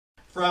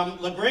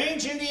From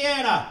LaGrange,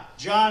 Indiana,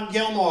 John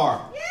Gilmore.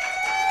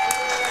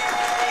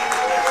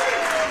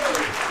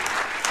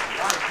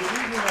 Good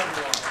evening,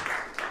 everyone.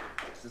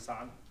 Is this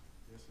on?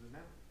 Yes, it is now.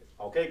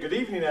 Okay, good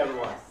evening,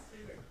 everyone.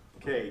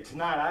 Okay,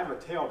 tonight I have a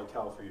tale to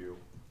tell for you,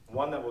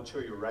 one that will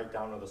chill you right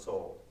down to the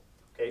soul.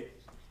 Okay,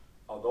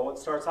 although it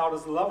starts out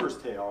as a lover's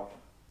tale,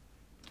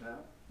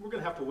 we're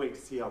going to have to wait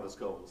to see how this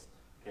goes.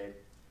 Okay,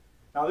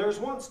 now there's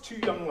once two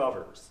young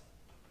lovers.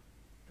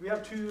 Do we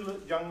have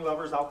two young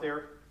lovers out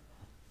there?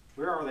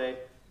 Where are they?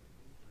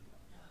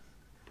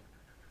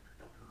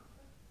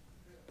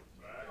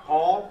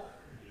 Paul?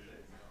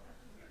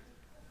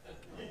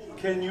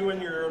 Can you and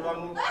your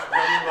young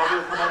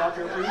lover come on out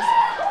here, please?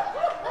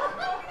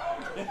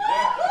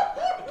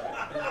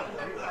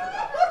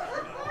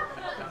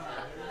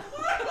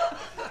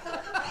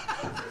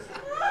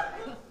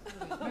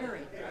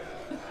 Mary.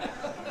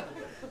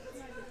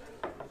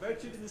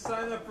 Bet you didn't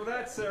sign up for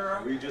that,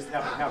 Sarah. We just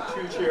happen to have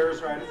two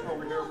chairs right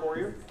over here for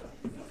you.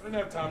 I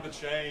didn't have time to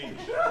change.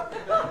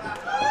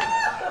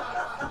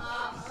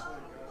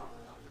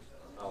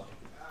 Oh.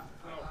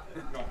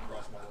 Don't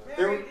cross my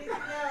leg.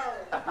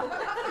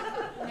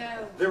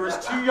 There was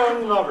two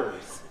young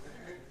lovers.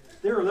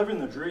 They were living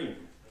the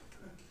dream.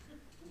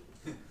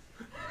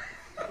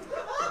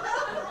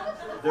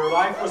 Their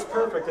life was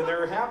perfect and they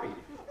were happy.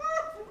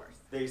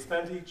 They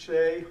spent each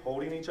day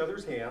holding each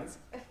other's hands,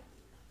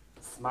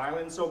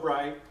 smiling so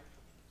bright,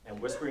 and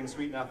whispering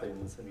sweet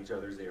nothings in each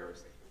other's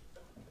ears.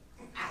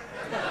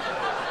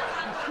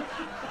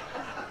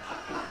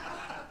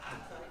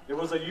 It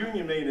was a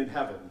union made in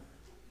heaven,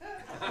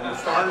 and the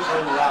stars were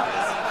in their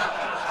eyes.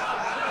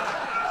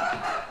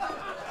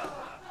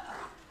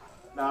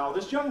 Now,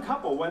 this young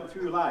couple went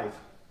through life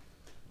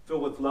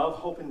filled with love,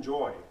 hope, and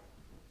joy.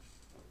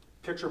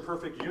 Picture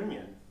perfect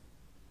union,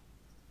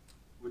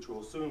 which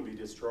will soon be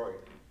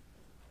destroyed.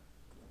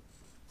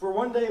 For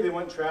one day they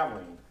went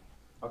traveling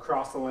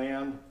across the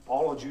land,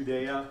 all of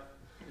Judea.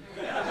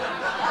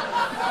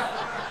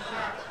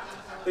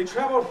 They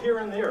traveled here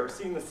and there,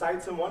 seeing the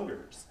sights and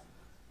wonders,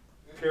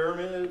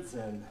 pyramids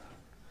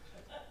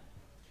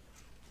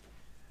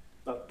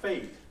but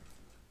fate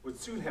would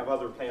soon have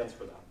other plans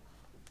for them.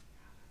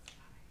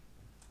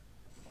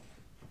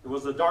 It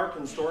was a dark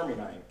and stormy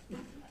night,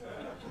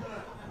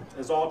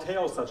 as all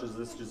tales such as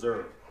this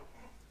deserve.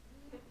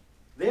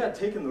 They had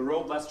taken the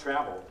road less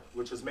traveled,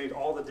 which has made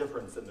all the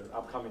difference in their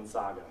upcoming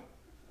saga.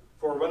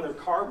 For when their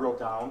car broke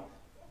down,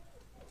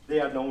 they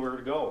had nowhere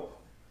to go.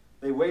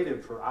 They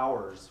waited for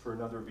hours for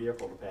another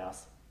vehicle to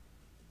pass,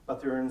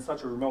 but they're in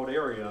such a remote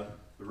area,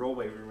 the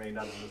roadway remained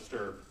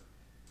undisturbed.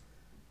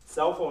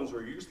 Cell phones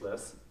were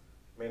useless,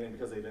 mainly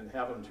because they didn't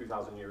have them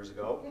 2,000 years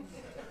ago,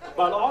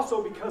 but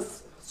also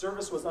because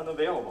service was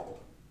unavailable.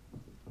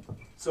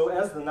 So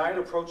as the night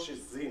approached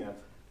its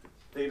zenith,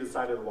 they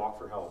decided to walk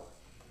for help.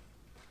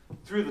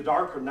 Through the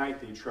darker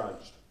night they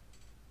trudged,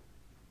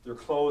 their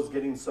clothes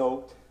getting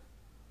soaked,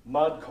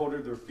 mud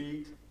coated their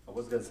feet, I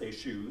was going to say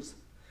shoes,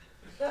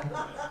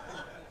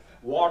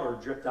 water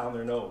dripped down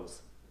their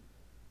nose.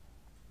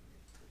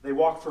 They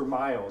walked for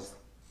miles,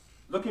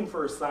 looking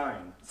for a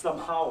sign, some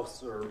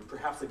house or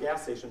perhaps a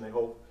gas station they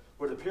hoped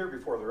would appear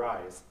before their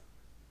eyes.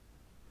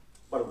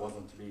 But it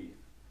wasn't to be.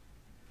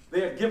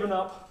 They had given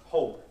up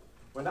hope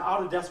when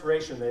out of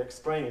desperation they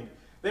exclaimed,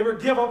 they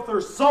would give up their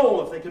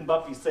soul if they can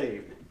but be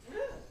saved.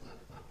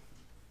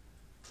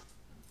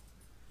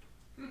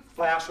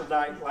 Flash of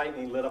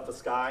lightning lit up the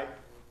sky,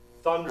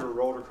 thunder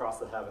rolled across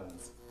the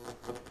heavens,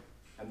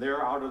 and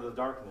there out of the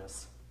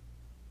darkness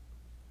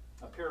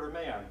appeared a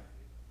man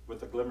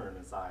with a glimmer in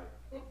his eye.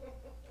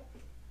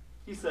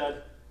 He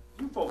said,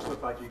 "You folks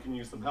look like you can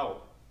use some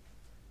help,"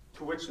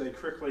 to which they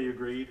quickly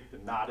agreed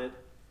and nodded.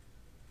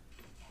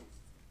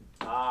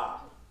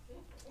 Ah,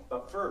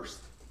 but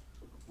first,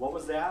 what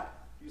was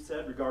that you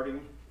said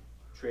regarding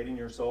trading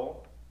your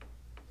soul?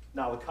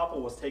 Now the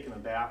couple was taken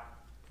aback.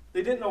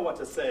 They didn't know what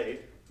to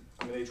say.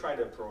 I mean, they tried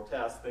to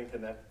protest,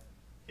 thinking that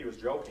he was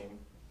joking.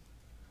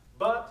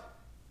 But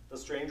the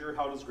stranger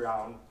held his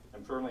ground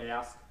and firmly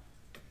asked,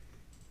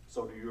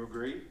 "So do you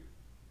agree?"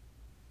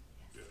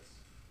 Yes.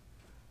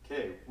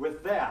 Okay,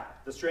 with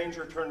that, the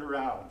stranger turned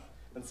around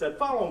and said,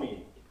 "Follow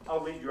me,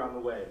 I'll lead you on the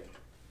way."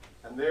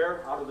 And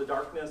there, out of the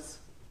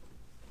darkness,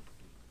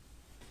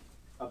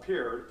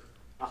 appeared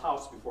a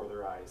house before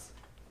their eyes.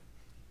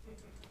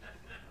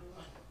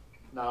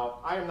 Now,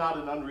 I am not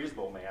an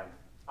unreasonable man.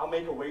 I'll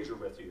make a wager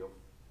with you.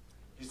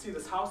 You see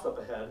this house up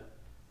ahead?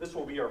 This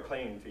will be our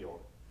playing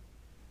field.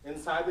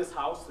 Inside this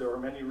house, there are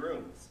many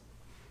rooms.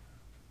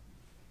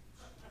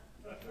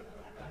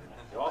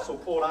 They also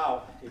pulled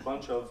out a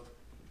bunch of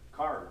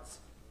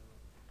cards,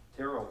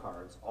 tarot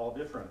cards, all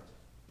different.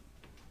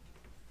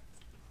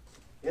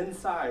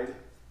 Inside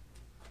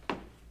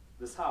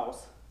this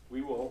house,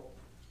 we will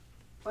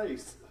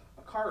place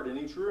a card in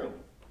each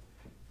room.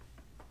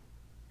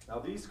 Now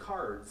these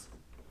cards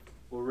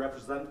will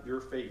represent your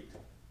fate,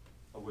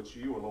 of which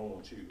you alone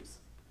will choose.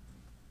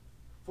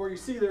 For you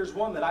see, there's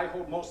one that I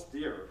hold most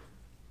dear.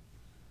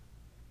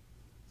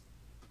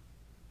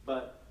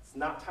 But it's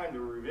not time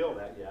to reveal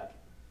that yet.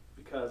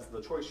 because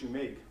the choice you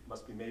make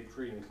must be made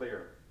free and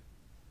clear.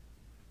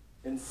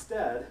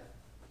 Instead,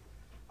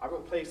 I will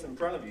place in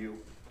front of you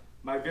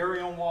my very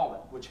own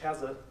wallet, which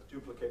has a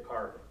duplicate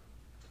card.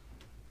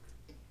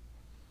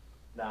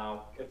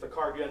 Now, if the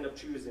card you end up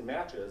choosing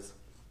matches,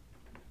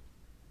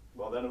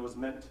 well, then it was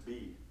meant to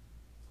be.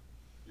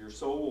 Your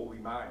soul will be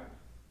mine,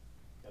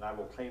 and I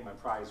will claim my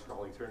prize for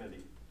all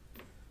eternity.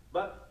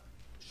 But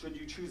should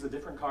you choose a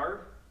different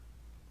card?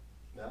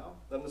 No,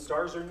 then the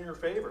stars are in your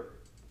favor.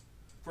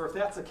 For if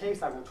that's the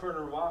case, I will turn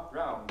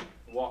around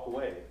and walk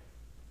away.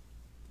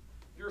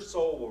 Your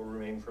soul will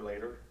remain for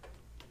later.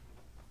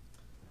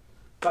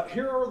 But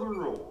here are the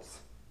rules.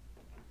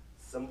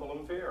 Simple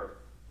and fair.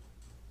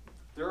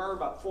 There are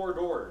about 4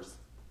 doors,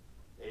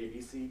 A,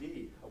 B, C,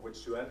 D, of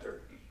which to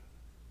enter.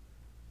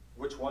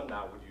 Which one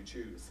now would you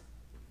choose?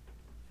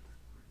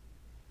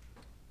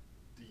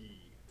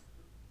 D.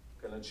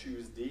 Gonna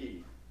choose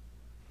D.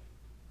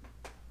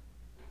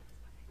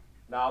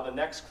 Now the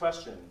next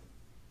question.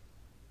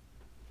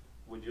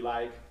 Would you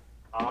like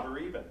odd or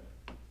even?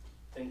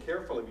 Think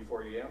carefully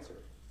before you answer.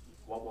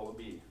 What will it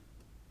be?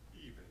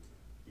 Even.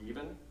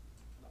 Even?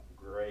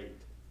 Great.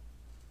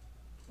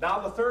 Now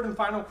the third and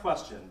final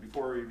question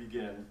before we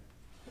begin.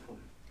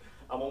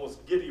 I'm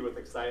almost giddy with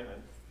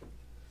excitement.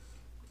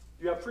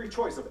 You have free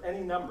choice of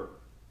any number,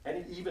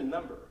 any even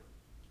number.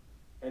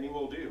 Any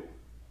will do.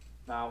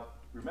 Now,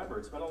 remember,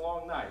 it's been a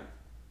long night.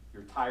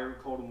 You're tired,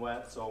 cold, and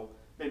wet, so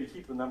maybe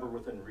keep the number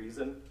within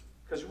reason,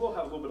 because you will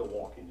have a little bit of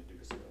walking to do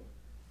soon.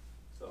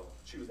 So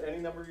choose any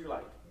number you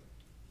like.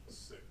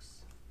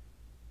 6.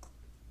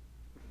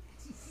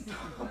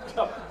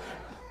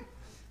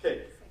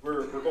 Okay,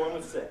 we're going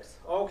with 6.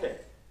 Okay,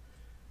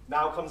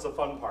 now comes the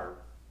fun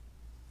part.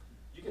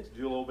 You get to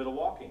do a little bit of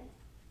walking.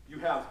 You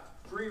have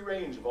free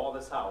range of all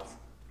this house.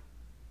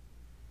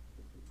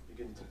 You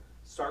can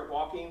start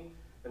walking,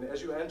 and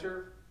as you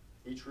enter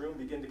each room,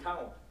 begin to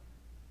count.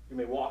 You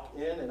may walk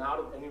in and out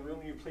of any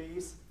room you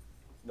please,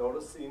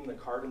 noticing the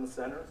card in the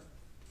center.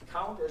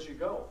 Count as you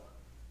go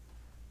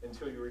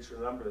until you reach the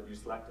number that you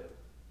selected.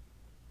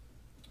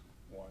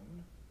 1,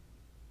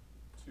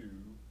 2,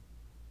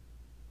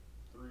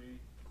 3,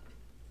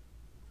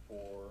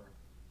 4,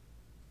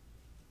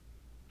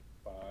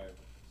 5,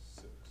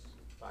 6.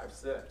 5,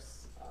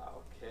 6.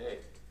 Okay.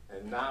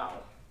 And now,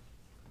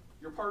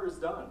 your part is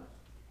done.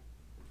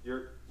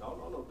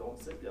 No, don't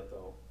sit yet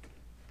though.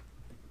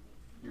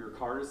 Your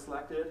card is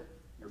selected,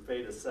 your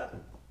fate is set.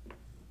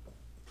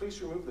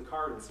 Please remove the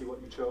card and see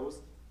what you chose,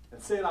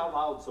 and say it out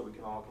loud so we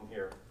can all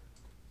hear.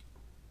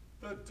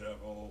 The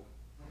devil.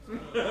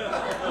 Devil.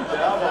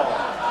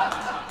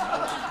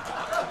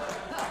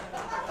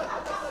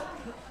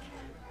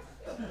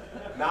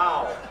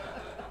 Now,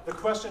 the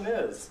question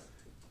is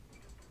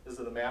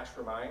it a match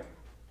for mine?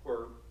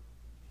 Or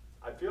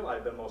I feel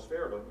I've been most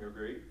fair, don't you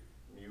agree?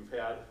 You've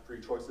had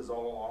free choices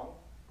all along.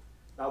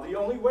 Now, the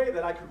only way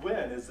that I could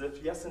win is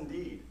if, yes,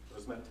 indeed, it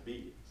was meant to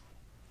be.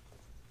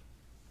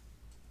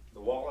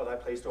 The wallet I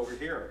placed over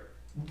here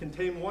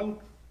contains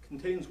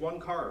one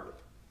card.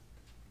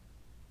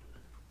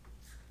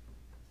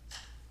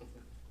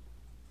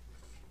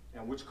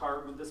 And which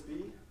card would this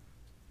be?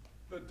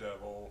 The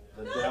devil.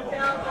 The devil.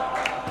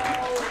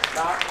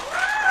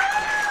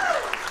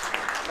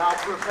 Now,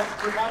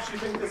 perhaps you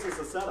think this is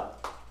a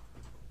setup.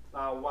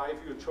 Now, why,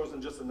 if you had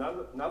chosen just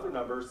another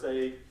number,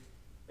 say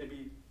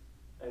maybe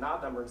an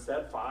odd number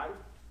instead, 5,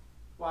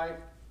 why,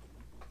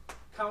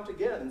 count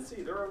again and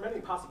see. There are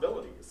many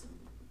possibilities.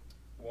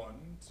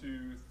 1,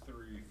 2, 3,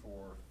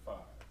 4, 5.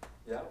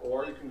 Yeah,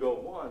 or you can go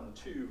 1,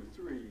 2,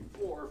 3,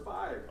 4, 5.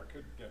 I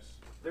could, yes.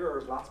 There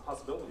are lots of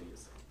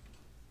possibilities.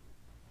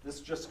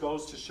 This just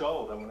goes to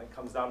show that when it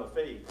comes down to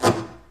fate,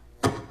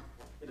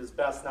 it is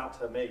best not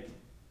to make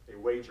a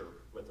wager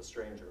with a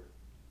stranger.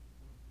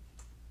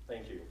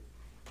 Thank you.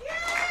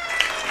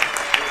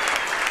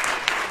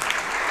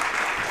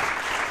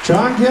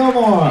 John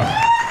Gilmore.